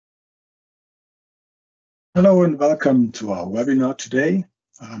Hello and welcome to our webinar today.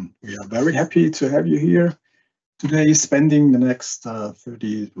 We are very happy to have you here today, spending the next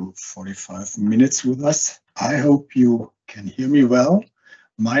 30 to 45 minutes with us. I hope you can hear me well.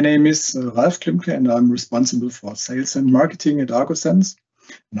 My name is Ralf Klimke and I'm responsible for sales and marketing at agosense.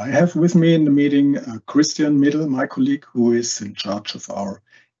 And I have with me in the meeting Christian Middle, my colleague, who is in charge of our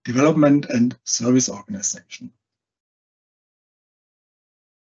development and service organization.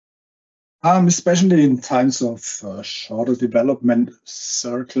 Especially in times of shorter development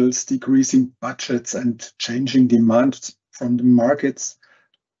circles, decreasing budgets, and changing demand from the markets,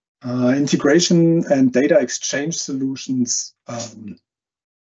 integration and data exchange solutions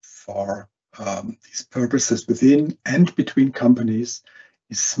for these purposes within and between companies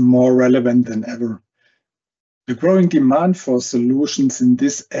is more relevant than ever. The growing demand for solutions in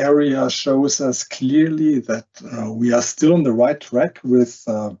this area shows us clearly that we are still on the right track with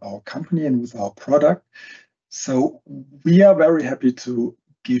our company and with our product. So we are very happy to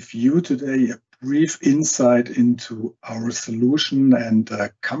give you today a brief insight into our solution and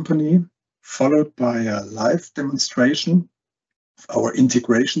company, followed by a live demonstration of our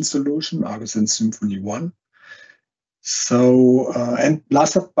integration solution, agosense Symphony 1. So, and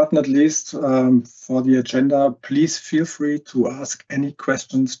last but not least, for the agenda, please feel free to ask any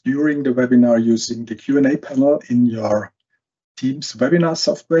questions during the webinar using the Q&A panel in your Teams webinar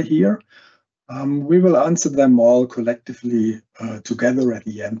software here. We will answer them all collectively together at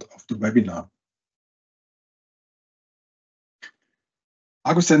the end of the webinar.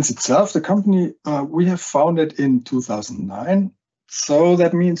 agosense itself, the company, we have founded in 2009. So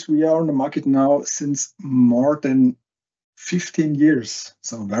that means we are on the market now since more than 15 years,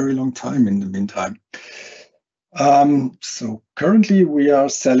 so a very long time in the meantime. So currently we are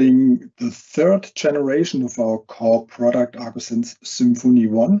selling the third generation of our core product, agosense Symphony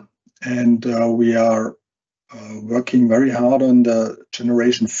 1, and we are working very hard on the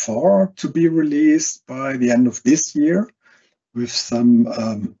generation 4 to be released by the end of this year, with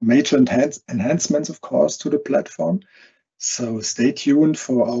some major enhancements, of course, to the platform. So stay tuned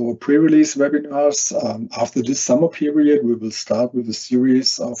for our pre-release webinars. After this summer period, we will start with a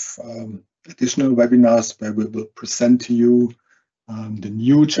series of additional webinars where we will present to you the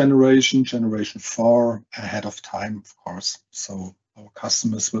new generation 4, ahead of time, of course. So our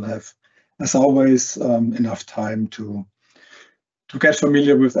customers will have, as always, enough time to get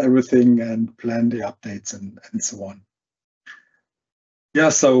familiar with everything and plan the updates and so on. Yeah,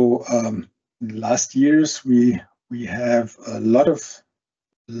 so in the last years, we have a lot of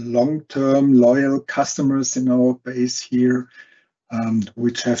long-term loyal customers in our base here,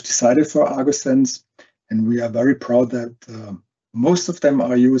 which have decided for agosense, and we are very proud that most of them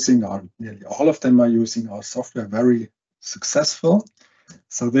are using, or nearly all of them are using our software very successful.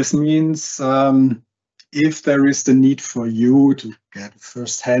 So this means if there is the need for you to get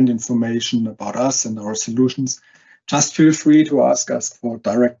first-hand information about us and our solutions, just feel free to ask us for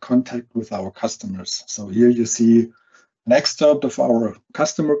direct contact with our customers. So here you see an excerpt of our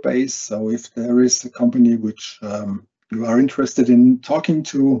customer base. So if there is a company which you are interested in talking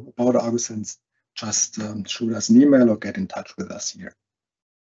to about agosense, just shoot us an email or get in touch with us here.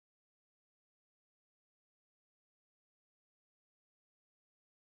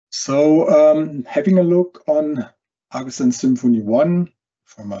 So having a look on agosense Symphony 1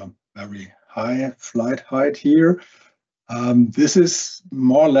 from a very high flight height here. This is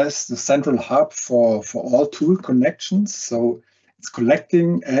more or less the central hub for all tool connections. So it's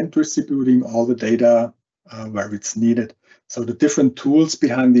collecting and distributing all the data where it's needed. So the different tools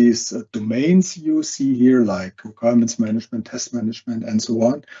behind these domains you see here, like requirements management, test management, and so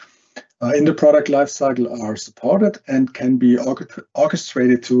on, in the product lifecycle are supported and can be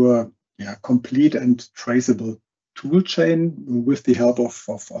orchestrated to a complete and traceable tool chain with the help of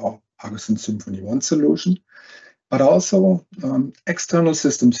our agosense Symphony 1 solution. But also external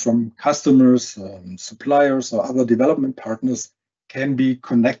systems from customers, suppliers, or other development partners can be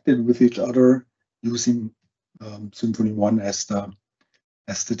connected with each other using Symphony 1 as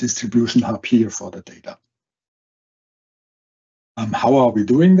the distribution hub here for the data. How are we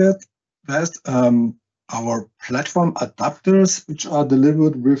doing that? First, our platform adapters, which are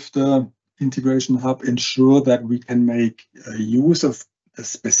delivered with the integration hub, ensure that we can make use of the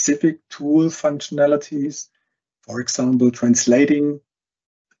specific tool functionalities. For example, translating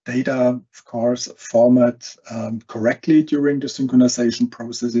data, of course, format correctly during the synchronization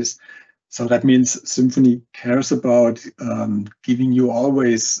processes. So that means Symphony cares about giving you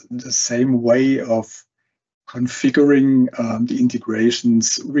always the same way of configuring the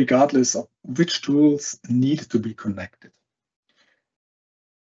integrations, regardless of which tools need to be connected.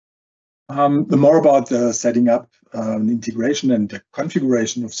 The more about the setting up integration and the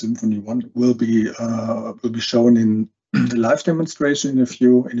configuration of Symphony One will be shown in the live demonstration in a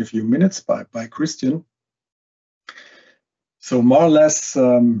few minutes by Christian. So more or less,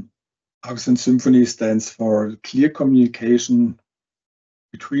 Agosense Symphony stands for clear communication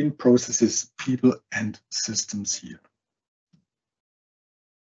between processes, people, and systems here.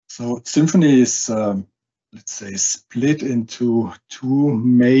 So Symphony is, let's say, split into two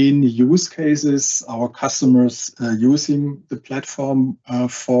main use cases. Our customers using the platform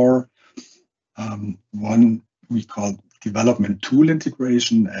for one we call development tool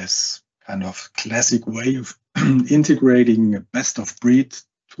integration as kind of classic way of integrating best of breed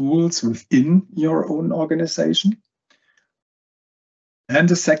tools within your own organization. And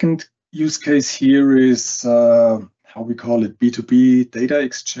the second use case here is how we call it B2B Data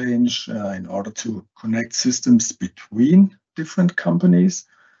Exchange in order to connect systems between different companies.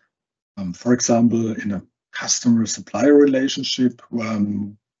 For example, in a customer-supplier relationship,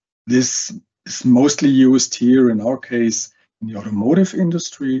 this is mostly used here in our case in the automotive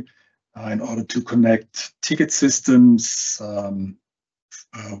industry in order to connect ticket systems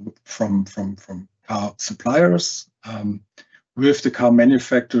from car suppliers with the car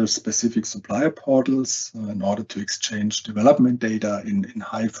manufacturer's specific supplier portals in order to exchange development data in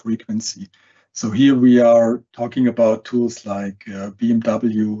high frequency. So here we are talking about tools like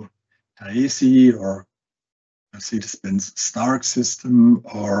BMW TAEESI or Mercedes-Benz STARC system,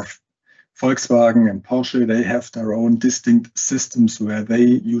 or Volkswagen and Porsche. They have their own distinct systems where they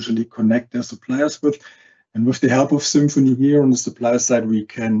usually connect their suppliers with. And with the help of Symphony here on the supplier side, we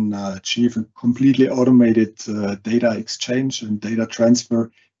can achieve a completely automated data exchange and data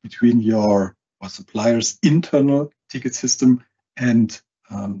transfer between your supplier's internal ticket system and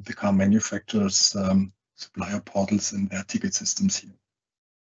the car manufacturer's supplier portals and their ticket systems here.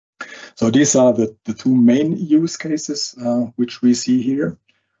 So these are the two main use cases which we see here.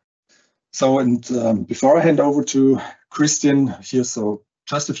 So, and before I hand over to Christian here, so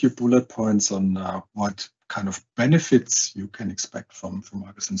just a few bullet points on what kind of benefits you can expect from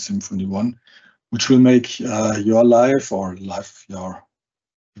Agosense Symphony One, which will make your life or life your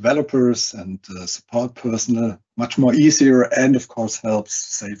developers and support personnel much more easier, and of course helps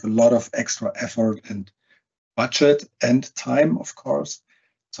save a lot of extra effort and budget and time, of course.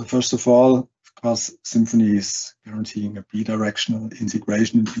 So first of all, of course, Symphony is guaranteeing a bi-directional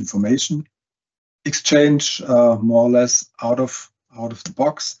integration and information exchange, more or less out of the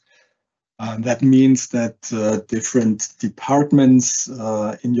box. That means that different departments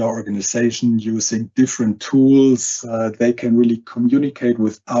in your organization using different tools, they can really communicate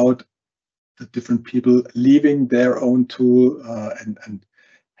without the different people leaving their own tool and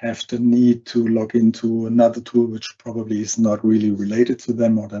have the need to log into another tool which probably is not really related to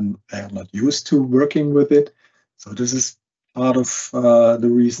them, or then they are not used to working with it. So this is part of the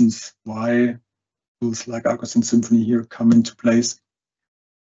reasons why tools like Agosense Symphony here come into place.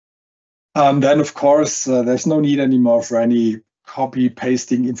 Then, of course, there's no need anymore for any copy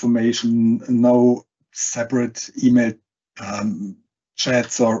pasting information, no separate email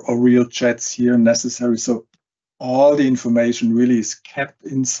chats or real chats here necessary. So all the information really is kept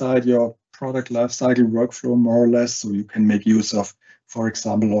inside your product lifecycle workflow, more or less. So you can make use of, for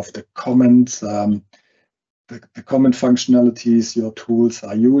example, of the comments, the comment functionalities your tools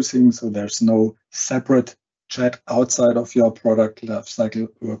are using. So there's no separate chat outside of your product lifecycle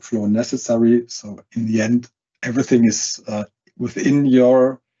workflow necessary. So in the end, everything is within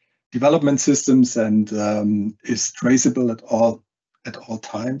your development systems and is traceable at all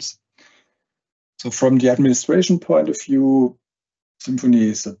times. So from the administration point of view, Symphony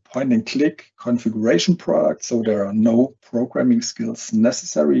is a point-and-click configuration product, so there are no programming skills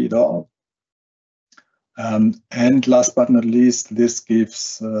necessary at all. And last but not least, this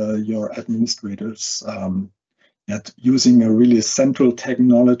gives your administrators using a really central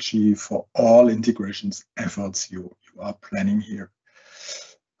technology for all integrations efforts you are planning here,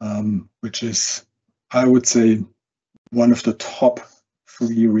 which is, I would say, one of the top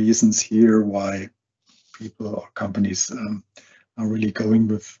 3 reasons here why people or companies are really going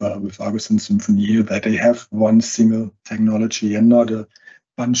with Agosense Symphony here, that they have one single technology and not a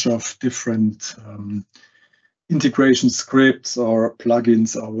bunch of different integration scripts or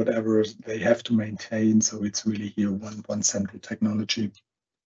plugins or whatever they have to maintain. So it's really here one central technology.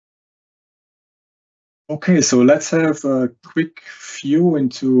 Okay, so let's have a quick view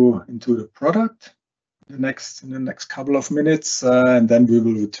into the product in the next couple of minutes, and then we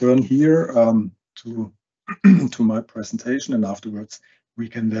will return here to my presentation, and afterwards we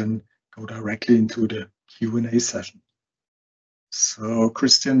can then go directly into the Q&A session. So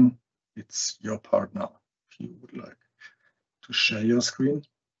Christian, it's your part now. If you would like to share your screen.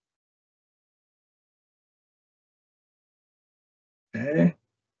 Okay,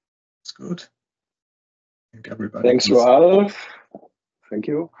 that's good. I think everybody. Thanks, Ralph. Thank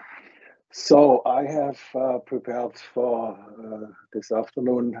you. So I have prepared for this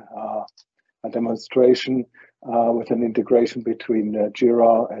afternoon a demonstration with an integration between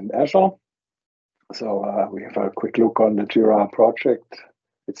Jira and Azure. So we have a quick look on the Jira project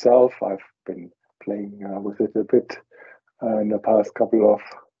itself. I've been playing with it a bit in the past couple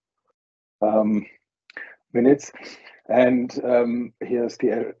of minutes. And here's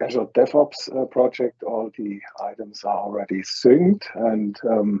the Azure DevOps project. All the items are already synced, and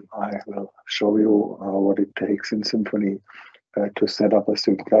I will show you what it takes in Symphony to set up a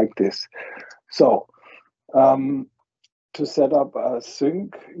sync like this. So to set up a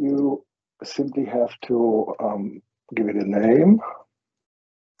sync, you simply have to give it a name,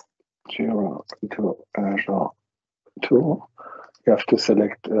 Jira to Azure 2. You have to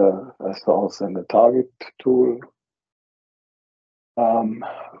select a source and a target tool.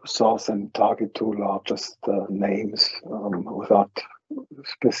 Source and target tool are just names without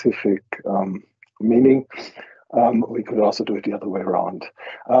specific meaning. We could also do it the other way around.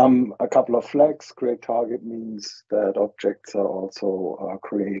 A couple of flags. Create target means that objects are also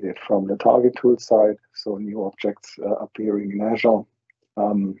created from the target tool side. So new objects appearing in Azure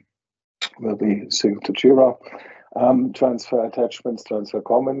will be synced to Jira. Transfer attachments, transfer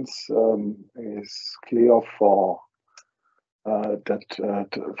comments is clear for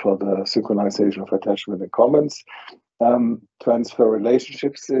for the synchronization of attachment and comments. Transfer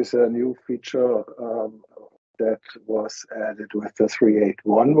relationships is a new feature that was added with the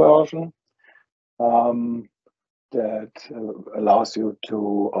 3.8.1 version that allows you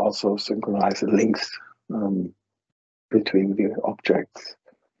to also synchronize links between the objects.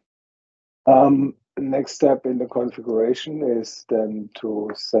 Next step in the configuration is then to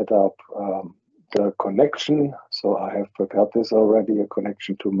set up the connection. So I have prepared this already, a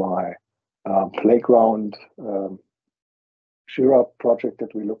connection to my playground Jira project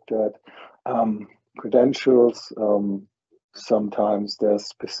that we looked at. Credentials, sometimes there's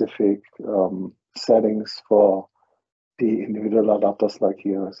specific settings for the individual adapters, like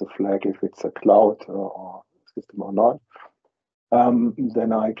here is a flag if it's a cloud or system or not.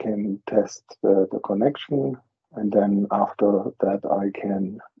 Then I can test the connection, and then after that I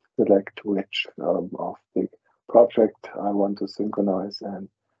can select which of the project I want to synchronize and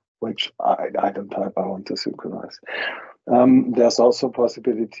which item type I want to synchronize. There's also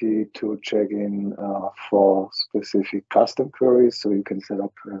possibility to check in for specific custom queries, so you can set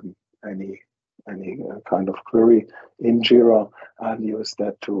up any kind of query in Jira and use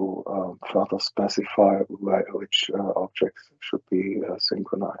that to further specify which objects should be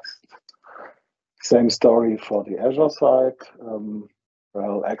synchronized. Same story for the Azure side.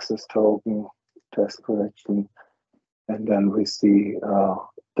 Well, access token, test connection, and then we see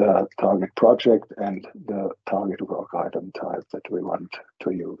the target project and the target work item type that we want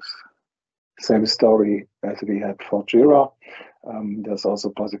to use. Same story as we had for Jira. There's also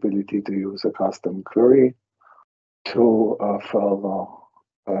possibility to use a custom query to further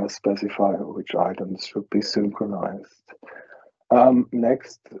specify which items should be synchronized.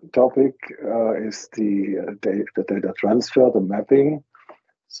 Next topic is the data transfer, the mapping.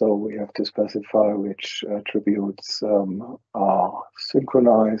 So we have to specify which attributes are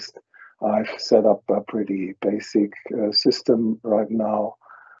synchronized. I've set up a pretty basic system right now.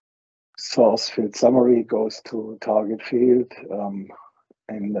 Source field summary goes to target field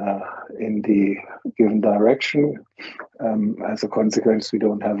in the given direction. As a consequence, we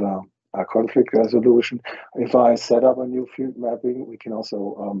don't have a conflict resolution. If I set up a new field mapping, we can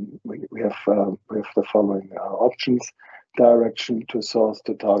also we have the following options. Direction to source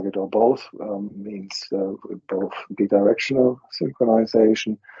to target or both means both bi-directional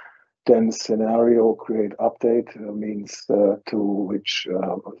synchronization. Then scenario create update means to which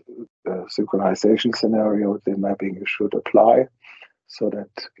synchronization scenario the mapping should apply. So that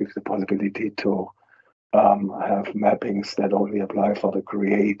gives the possibility to have mappings that only apply for the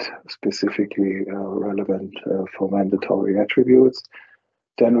create, specifically relevant for mandatory attributes.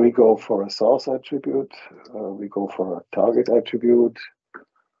 Then we go for a source attribute, we go for a target attribute,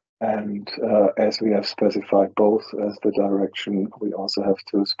 and as we have specified both as the direction, we also have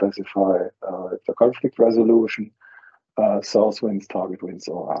to specify the conflict resolution, source wins, target wins,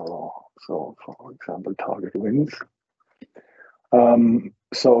 or error. So for example, target wins.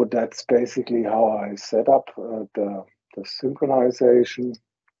 So that's basically how I set up the synchronization.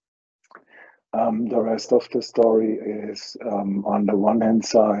 The rest of the story is on the one hand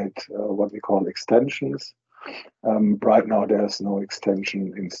side what we call extensions. Right now there's no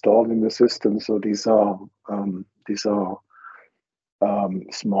extension installed in the system, so these are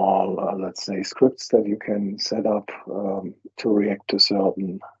small, let's say, scripts that you can set up to react to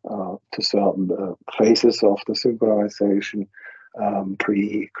certain phases of the synchronization,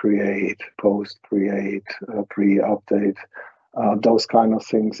 pre-create, post-create, pre-update, those kind of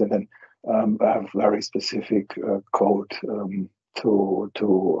things, and then have very specific code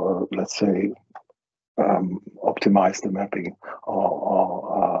to let's say optimize the mapping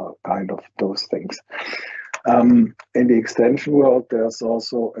or kind of those things. In the extension world, there's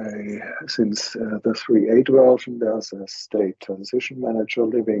also since the 3.8 version, there's a state transition manager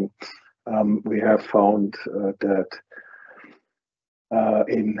living. We have found that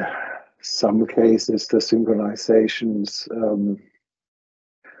in some cases the synchronizations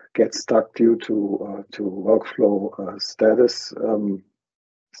get stuck due to workflow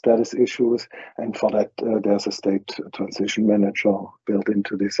status issues, and for that there's a state transition manager built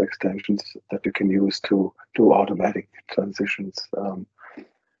into these extensions that you can use to do automatic transitions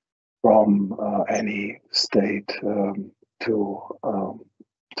from any state to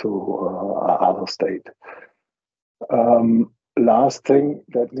other state. Last thing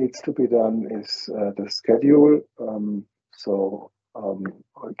that needs to be done is the schedule. So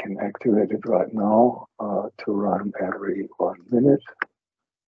I can activate it right now to run every 1 minute.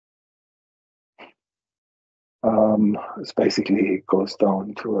 It's basically goes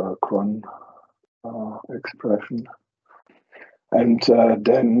down to a cron expression, and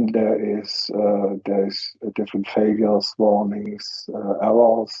then there's different failures, warnings,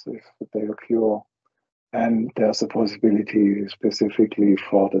 errors if they occur, and there's a possibility specifically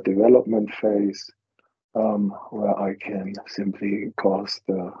for the development phase where I can simply cause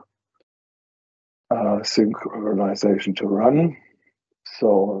the synchronization to run.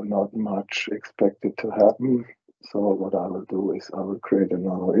 So not much expected to happen. So what I will do is I will create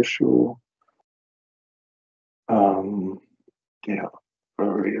another issue. Yeah, a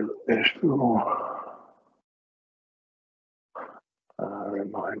real issue.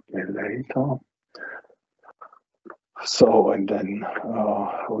 Remind me later. So, and then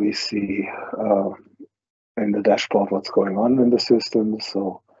we see in the dashboard what's going on in the system.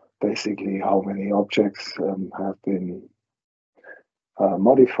 So basically how many objects have been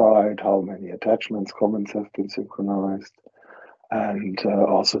modified, how many attachments, comments have been synchronized, and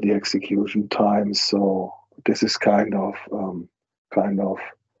also the execution time. So this is kind of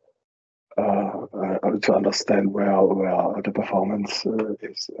to understand where the performance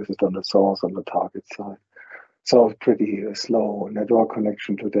is it on the source, on the target side. So pretty slow network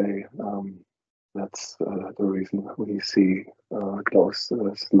connection today. That's the reason we see those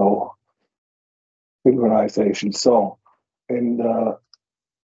slow synchronization. So in the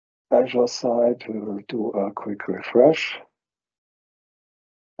Azure side, we will do a quick refresh,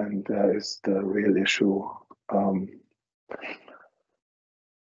 and there is the real issue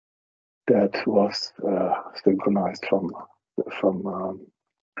that was synchronized from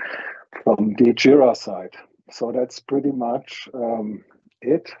the Jira side. So that's pretty much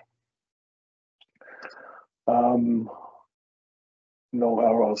it. No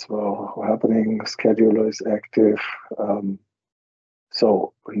errors were happening. Schedule is active.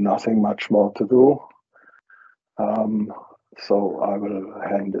 So nothing much more to do. So I will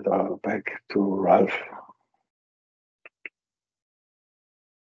hand it back to Ralph.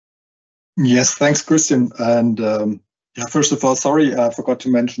 Yes, thanks, Christian. And yeah, first of all, sorry, I forgot to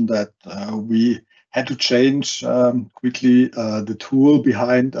mention that we had to change quickly the tool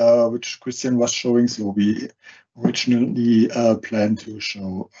behind which Christian was showing. So we originally planned to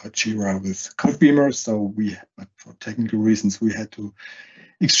show Jira with Codebeamer. So but for technical reasons, we had to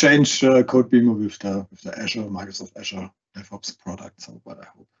exchange Codebeamer with the Azure, Microsoft Azure DevOps product. So, but I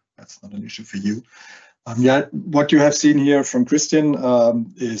hope that's not an issue for you. Yeah, what you have seen here from Christian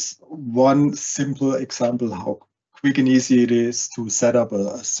is one simple example how quick and easy it is to set up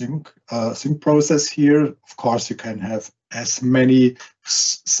a sync process here. Of course, you can have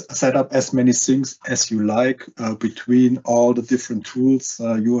set up as many syncs as you like between all the different tools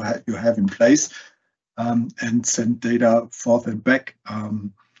you have in place, and send data forth and back.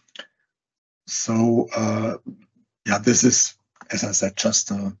 Yeah, this is, as I said,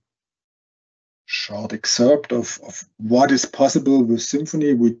 just a short excerpt of what is possible with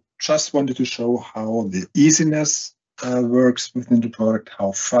Symphony. We just wanted to show how the easiness works within the product,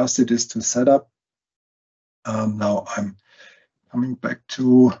 how fast it is to set up. Now I'm coming back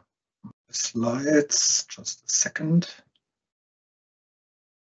to the slides, just a second.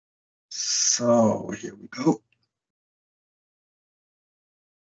 So here we go.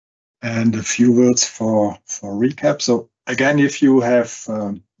 And a few words for recap. So again, if you have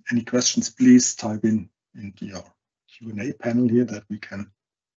any questions, please type in into your Q&A panel here that we can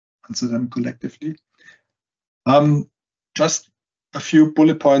answer them collectively. Just a few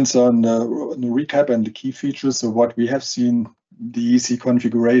bullet points on the recap and the key features. So what we have seen, the easy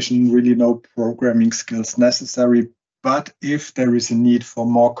configuration, really no programming skills necessary. But if there is a need for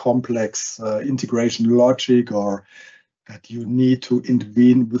more complex integration logic, or that you need to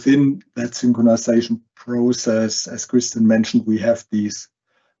intervene within that synchronization process, as Christian mentioned, we have these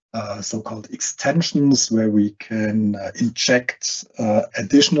so-called extensions where we can inject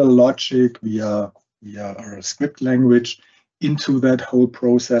additional logic via our script language into that whole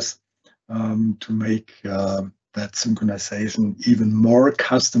process to make that synchronization even more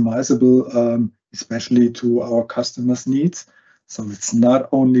customizable, especially to our customers' needs. So it's not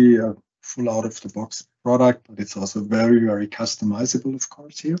only a full out-of-the-box product, but it's also very, very customizable, of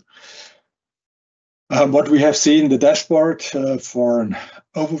course, here. What we have seen, the dashboard for an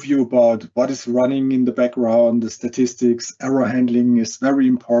overview about what is running in the background, the statistics, error handling is very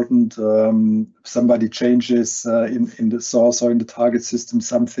important. Somebody changes in the source or in the target system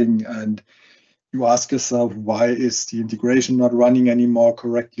something, and you ask yourself, why is the integration not running anymore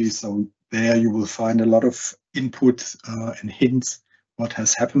correctly? So there you will find a lot of input and hints what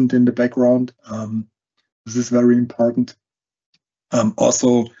has happened in the background. This is very important.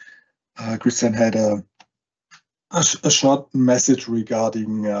 Also, Christian had a short message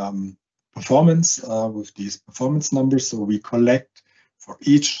regarding performance with these performance numbers. So we collect for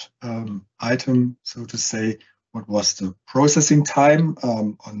each item, so to say, what was the processing time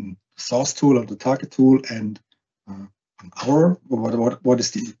on the source tool or the target tool, and on our what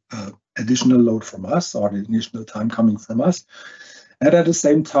is the additional load from us, or the additional time coming from us. And at the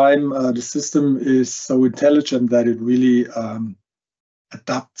same time, the system is so intelligent that it really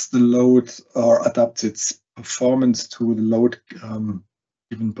adapts the load, or adapts its performance to the load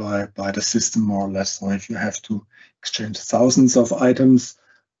given by the system, more or less. So if you have to exchange thousands of items,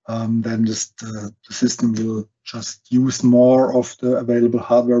 then just the system will just use more of the available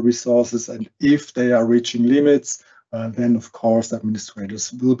hardware resources. And if they are reaching limits, then of course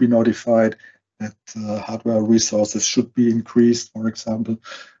administrators will be notified that hardware resources should be increased, for example.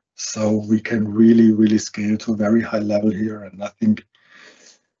 So we can really, really scale to a very high level here. And I think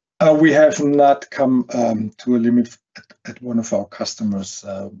we have not come to a limit at one of our customers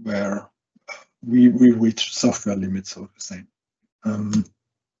where we reach software limits, so to say.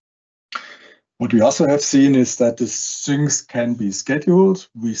 What we also have seen is that the syncs can be scheduled.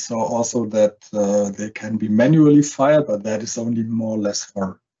 We saw also that they can be manually fired, but that is only more or less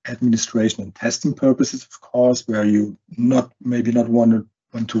for administration and testing purposes, of course, where you maybe not want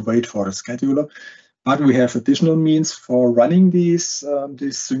to wait for the scheduler. But we have additional means for running these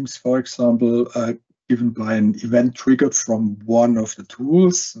syncs, for example, given by an event triggered from one of the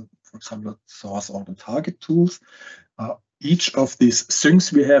tools, for example, source or the target tools. Each of these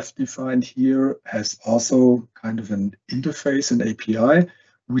syncs we have defined here has also kind of an interface, an API,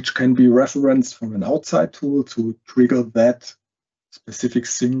 which can be referenced from an outside tool to trigger that specific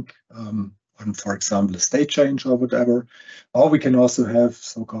sync on, for example, a state change or whatever. Or we can also have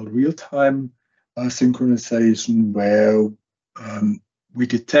so-called real-time synchronization, where we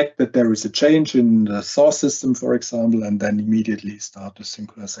detect that there is a change in the source system, for example, and then immediately start the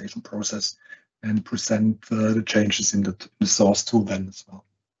synchronization process and present the changes in the source tool then as well.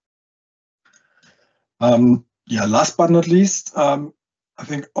 Last but not least, I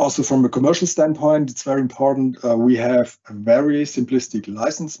think also from a commercial standpoint, it's very important. We have a very simplistic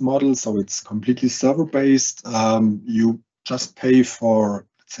license model, so it's completely server-based. You just pay for,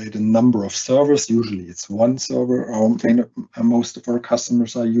 let's say, the number of servers. Usually it's one server, or most of our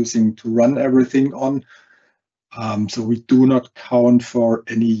customers are using to run everything on. So we do not count for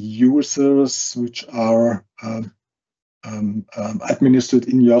any users which are administered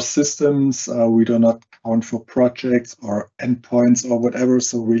in your systems. We do not count for projects or endpoints or whatever.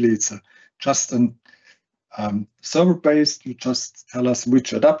 So really it's just a server-based. You just tell us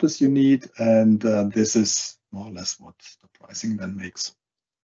which adapters you need, and this is more or less what the pricing then makes.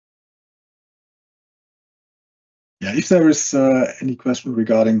 Yeah, if there is any question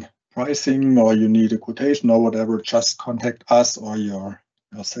regarding pricing, or you need a quotation or whatever, just contact us or your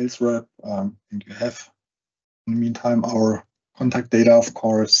sales rep. And you have, in the meantime, our contact data, of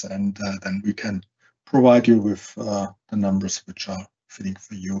course, and then we can provide you with the numbers which are fitting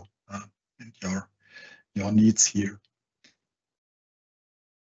for you and your needs here.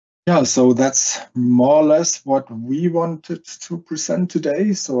 Yeah, so that's more or less what we wanted to present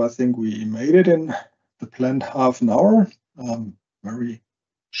today. So I think we made it in the planned half an hour. Very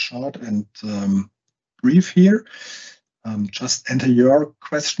short and brief here. Just enter your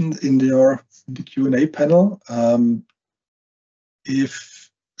question in the Q&A panel.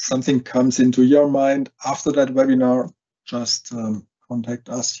 If something comes into your mind after that webinar, just contact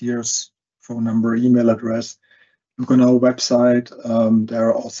us. Here's phone number, email address. Look on our website. There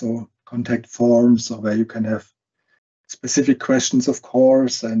are also contact forms where you can have specific questions, of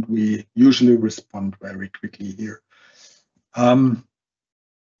course, and we usually respond very quickly here. Yeah,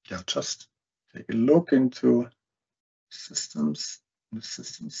 just take a look into systems.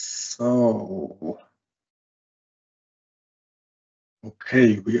 So,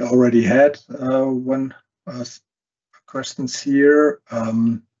 okay, we already had one questions here.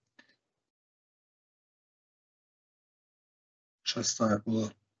 Just I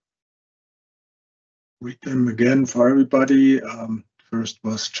will read them again for everybody. First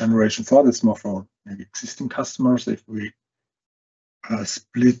was generation 4. That's more for maybe existing customers. If we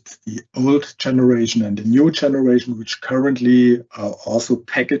split the old generation and the new generation, which currently are also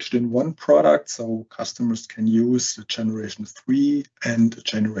packaged in one product, so customers can use the generation 3 and the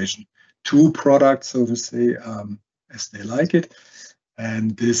generation 2 product, so to say, as they like it.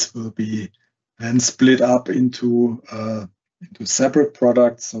 And this will be then split up into separate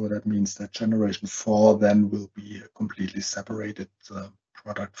products. So that means that generation 4 then will be a completely separated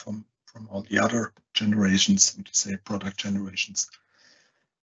product from all the other generations, so to say, product generations.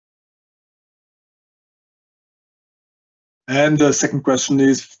 And the second question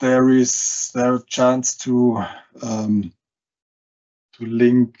is, there a chance to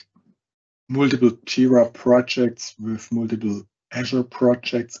link multiple Jira projects with multiple Azure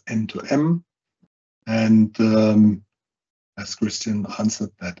projects end-to-end? And as Christian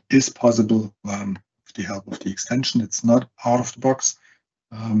answered, that is possible with the help of the extension. It's not out of the box.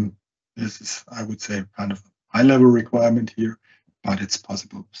 This is, I would say, kind of a high-level requirement here, but it's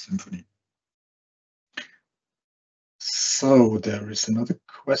possible with Symphony. So there is another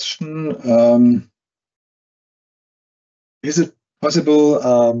question. Is it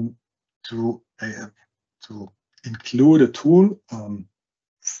possible to include a tool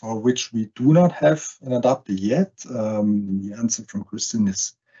for which we do not have an adapter yet? The answer from Christian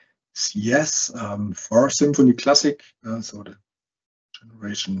is yes. For Symphony Classic, so the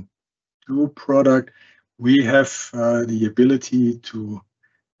generation 2 product, we have the ability to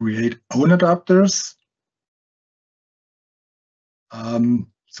create own adapters.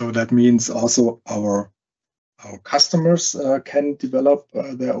 So that means also our customers can develop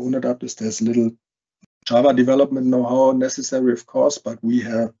their own adapters. There's little Java development know-how necessary, of course, but we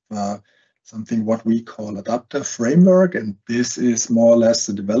have something what we call adapter framework, and this is more or less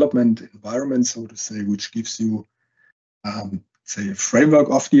the development environment, so to say, which gives you say a framework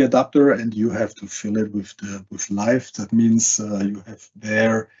of the adapter, and you have to fill it with life. That means you have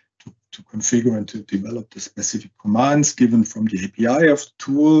there to configure and to develop the specific commands given from the API of the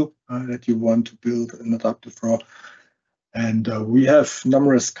tool that you want to build an adapter for. And we have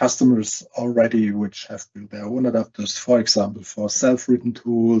numerous customers already which have built their own adapters, for example, for self-written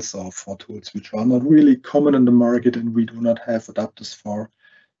tools or for tools which are not really common in the market and we do not have adapters for.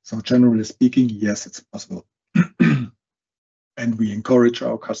 So generally speaking, yes, it's possible. And we encourage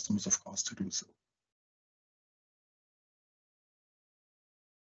our customers, of course, to do so.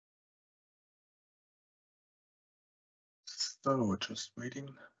 So just waiting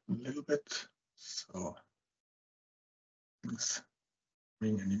a little bit. So things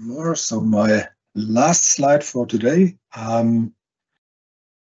ring anymore. So my last slide for today. Thank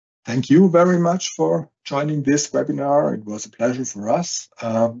you very much for joining this webinar. It was a pleasure for us.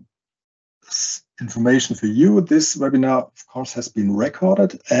 Information for you. This webinar, of course, has been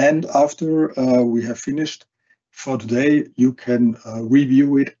recorded, and after we have finished for today, you can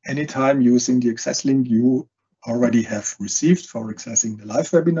review it anytime using the access link you already have received for accessing the live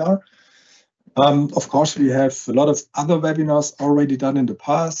webinar. Of course, we have a lot of other webinars already done in the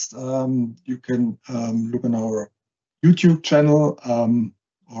past. You can look on our YouTube channel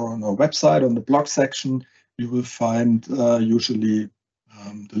or on our website on the blog section. You will find usually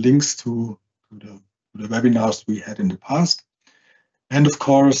the links to the webinars we had in the past. And of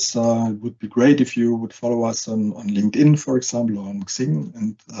course, it would be great if you would follow us on LinkedIn, for example, or on Xing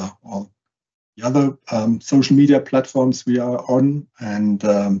and all the other social media platforms we are on. And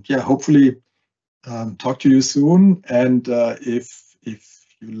yeah, hopefully talk to you soon. And if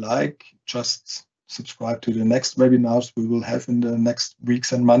you like, just subscribe to the next webinars we will have in the next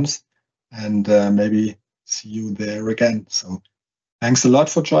weeks and months, and maybe see you there again. So Thanks a lot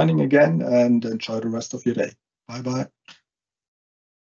for joining again, and enjoy the rest of your day. Bye-bye.